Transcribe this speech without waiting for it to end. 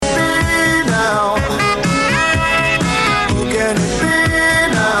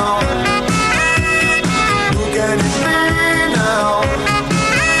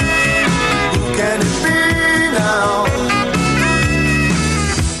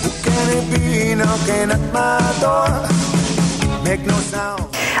knocking at my door. Make no sound.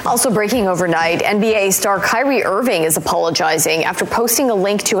 Also breaking overnight, NBA star Kyrie Irving is apologizing after posting a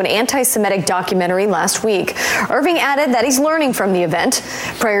link to an anti-Semitic documentary last week. Irving added that he's learning from the event.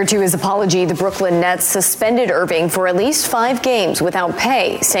 Prior to his apology, the Brooklyn Nets suspended Irving for at least 5 games without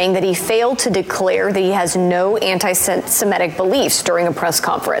pay, saying that he failed to declare that he has no anti-Semitic beliefs during a press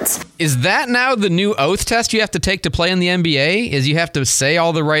conference. Is that now the new oath test you have to take to play in the NBA? Is you have to say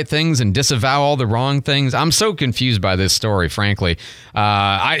all the right things and disavow all the wrong things? I'm so confused by this story, frankly.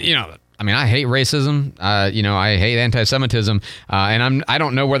 I hate racism. I hate anti-Semitism, and I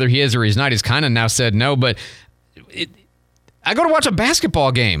don't know whether he is or he's not. He's kind of now said no, but I go to watch a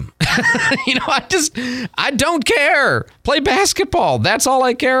basketball game. I don't care. Play basketball. That's all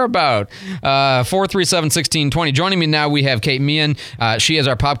I care about. 437-1620. Joining me now, we have Kate Meehan. She is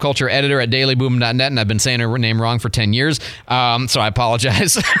our pop culture editor at dailyboom.net, and I've been saying her name wrong for 10 years, so I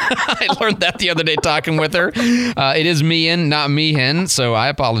apologize. I learned that the other day talking with her. It is Meehan, not Meehan, so I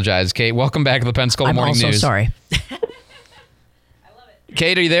apologize. Kate, welcome back to the Pensacola Morning News. I'm also sorry. I love it.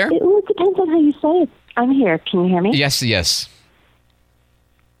 Kate, are you there? It depends on how you say it. I'm here. Can you hear me? Yes.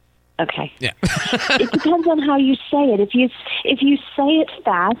 Okay. Yeah. It depends on how you say it. If you say it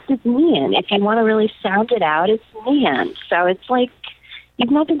fast, it's Meehan. If you want to really sound it out, it's Meehan. So it's like you've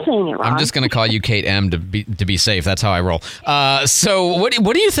not been saying it wrong. I'm just going to call you Kate M to be safe. That's how I roll. So what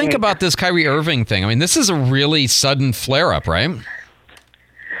do you think about this Kyrie Irving thing? I mean, this is a really sudden flare-up, right?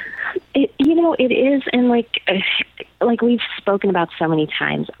 It is, and like we've spoken about so many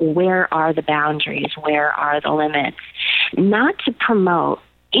times, where are the boundaries? Where are the limits? Not to promote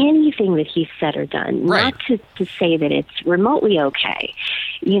anything that he's said or done, right. Not to say that it's remotely okay,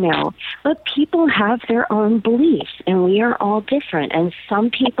 but people have their own beliefs, and we are all different, and some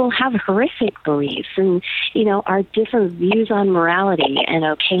people have horrific beliefs, and, our different views on morality and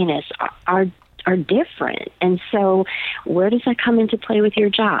okayness are different. And so where does that come into play with your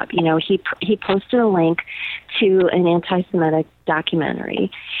job? He posted a link to an anti-Semitic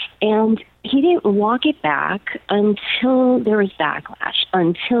documentary, and he didn't walk it back until there was backlash,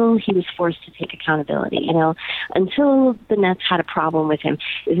 until he was forced to take accountability, until the Nets had a problem with him.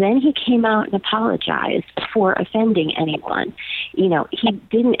 Then he came out and apologized for offending anyone. He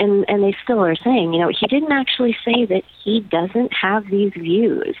didn't, and they still are saying, he didn't actually say that he doesn't have these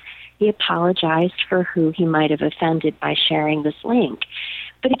views. He apologized for who he might have offended by sharing this link.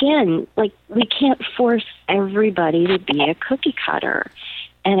 But again, we can't force everybody to be a cookie cutter.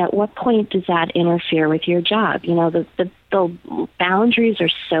 And at what point does that interfere with your job? The boundaries are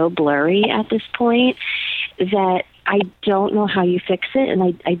so blurry at this point that I don't know how you fix it,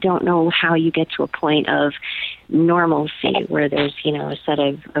 and I don't know how you get to a point of normalcy where there's, a set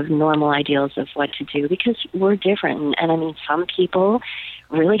of normal ideals of what to do, because we're different. And some people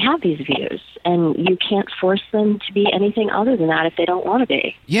really have these views, and you can't force them to be anything other than that if they don't want to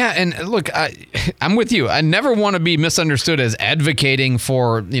be. Yeah, and look, I'm with you. I never want to be misunderstood as advocating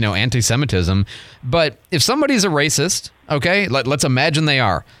for, anti-Semitism, but if somebody's a racist, okay, let's imagine they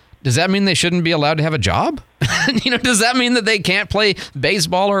are. Does that mean they shouldn't be allowed to have a job? Does that mean that they can't play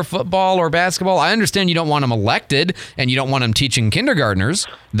baseball or football or basketball? I understand you don't want them elected and you don't want them teaching kindergartners.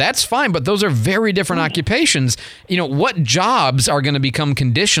 That's fine, but those are very different occupations. What jobs are going to become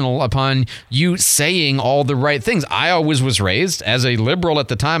conditional upon you saying all the right things? I always was raised as a liberal at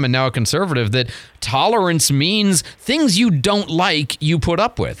the time and now a conservative that tolerance means things you don't like, you put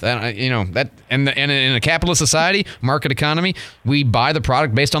up with. And in a capitalist society, market economy, we buy the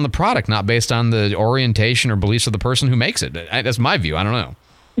product based on the product, not based on the orientation or beliefs of the person who makes it. That's my view. I don't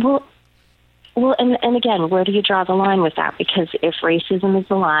know. Well, and again, where do you draw the line with that? Because if racism is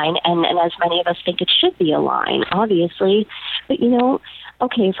the line, and as many of us think it should be a line, obviously, but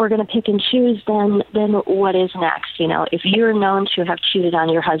okay, if we're going to pick and choose, then what is next? If you're known to have cheated on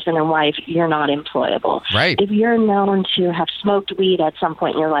your husband and wife, you're not employable. Right. If you're known to have smoked weed at some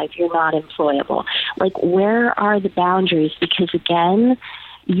point in your life, you're not employable. Where are the boundaries? Because again,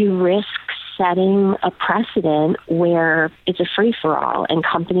 you risk setting a precedent where it's a free-for-all, and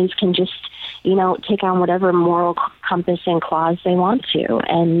companies can just, take on whatever moral compass and clause they want to.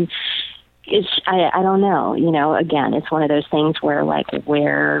 And I don't know, again, it's one of those things where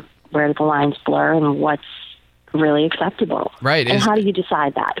where the lines blur and what's really acceptable. Right. And how do you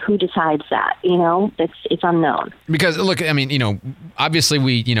decide that? Who decides that? It's unknown. Because look, obviously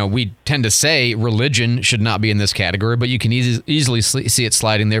we tend to say religion should not be in this category, but you can easily see it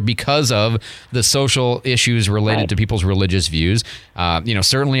sliding there because of the social issues related to people's religious views.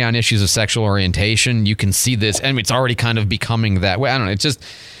 Certainly on issues of sexual orientation, you can see this. It's already kind of becoming that way. I don't know. It's just,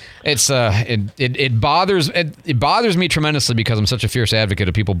 It bothers me tremendously because I'm such a fierce advocate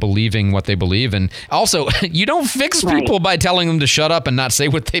of people believing what they believe, and also you don't fix people by telling them to shut up and not say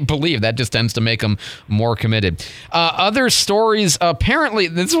what they believe. That just tends to make them more committed. Other stories, apparently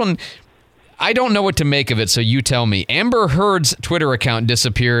this one, I don't know what to make of it, so you tell me. Amber Heard's Twitter account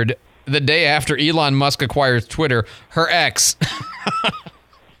disappeared the day after Elon Musk acquires Twitter. Her ex.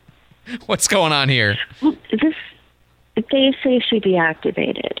 What's going on here? They say she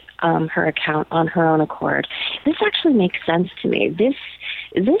deactivated her account on her own accord. This actually makes sense to me. This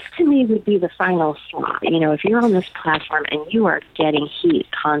to me would be the final straw. You know, if you're on this platform and you are getting heat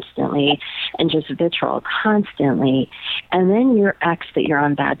constantly and just vitriol constantly, and then your ex that you're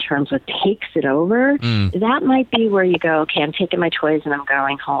on bad terms with takes it over, that might be where you go, okay, I'm taking my toys and I'm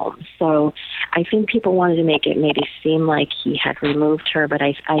going home. So I think people wanted to make it maybe seem like he had removed her, but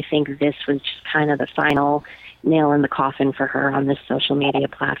I think this was just kind of the final nail in the coffin for her on this social media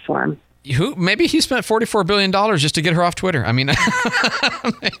platform. Maybe he spent $44 billion just to get her off Twitter. I mean,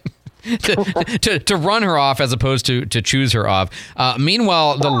 to run her off as opposed to choose her off.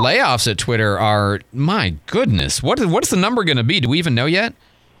 Meanwhile, the layoffs at Twitter are, my goodness, what's the number going to be? Do we even know yet?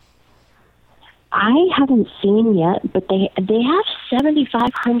 I haven't seen yet, but they have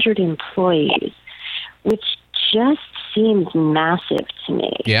 7,500 employees, which just seems massive to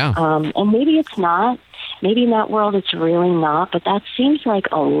me. Yeah. And maybe it's not. Maybe in that world it's really not, but that seems like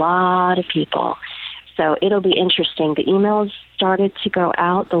a lot of people. So it'll be interesting. The emails started to go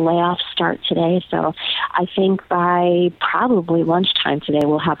out. The layoffs start today. So I think by probably lunchtime today,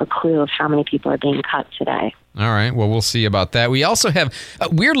 we'll have a clue of how many people are being cut today. All right. Well, we'll see about that. We also have,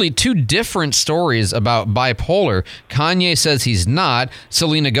 weirdly, two different stories about bipolar. Kanye says he's not.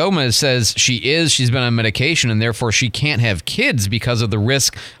 Selena Gomez says she is. She's been on medication, and therefore she can't have kids because of the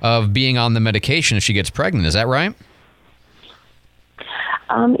risk of being on the medication if she gets pregnant. Is that right?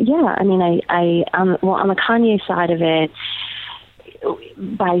 Yeah. I mean, on the Kanye side of it,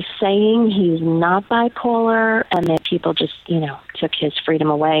 by saying he's not bipolar and that people just, took his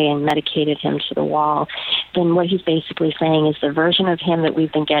freedom away and medicated him to the wall, then what he's basically saying is the version of him that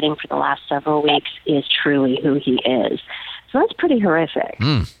we've been getting for the last several weeks is truly who he is. So that's pretty horrific.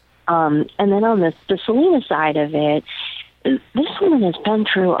 And then on the Selena side of it, this woman has been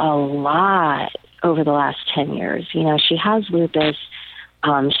through a lot over the last 10 years. She has lupus.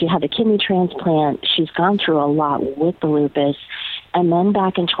 She had a kidney transplant. She's gone through a lot with the lupus. And then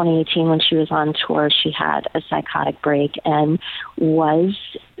back in 2018, when she was on tour, she had a psychotic break and was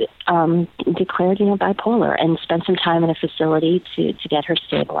declared, bipolar, and spent some time in a facility to get her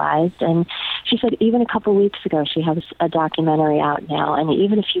stabilized. And she said even a couple weeks ago, she has a documentary out now, and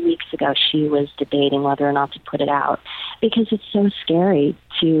even a few weeks ago, she was debating whether or not to put it out because it's so scary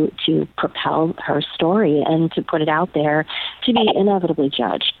to propel her story and to put it out there to be inevitably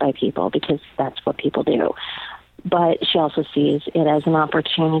judged by people, because that's what people do. But she also sees it as an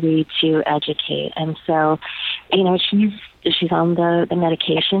opportunity to educate. And so, she's on the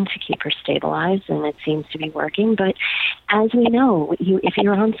medication to keep her stabilized, and it seems to be working. But as we know, if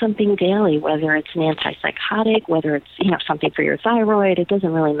you're on something daily, whether it's an antipsychotic, whether it's, something for your thyroid, it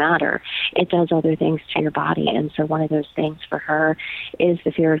doesn't really matter. It does other things to your body. And so one of those things for her is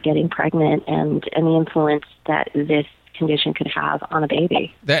the fear of getting pregnant and the influence that this condition could have on a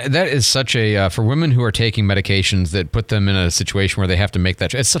baby. That is such a for women who are taking medications that put them in a situation where they have to make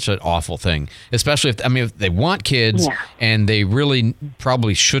that. It's such an awful thing, especially if they want kids and they really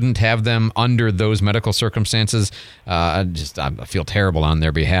probably shouldn't have them under those medical circumstances. I feel terrible on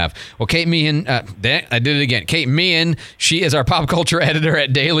their behalf. Well, Kate Meehan, I did it again. Kate Meehan, she is our pop culture editor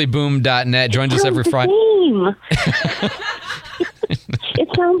at dailyboom.net. Joins us every Friday. It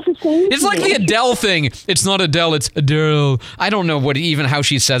sounds the same. It's like the Adele thing. It's not Adele, it's Adele. I don't know how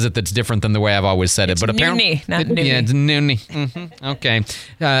she says it that's different than the way I've always said it. But apparently, not Noonie. Yeah, it's Noonie. Mm-hmm. Okay.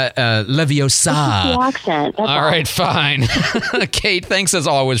 Leviosa. The accent. That's all right, fine. Kate, thanks as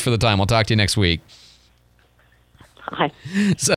always for the time. We'll talk to you next week. Hi. So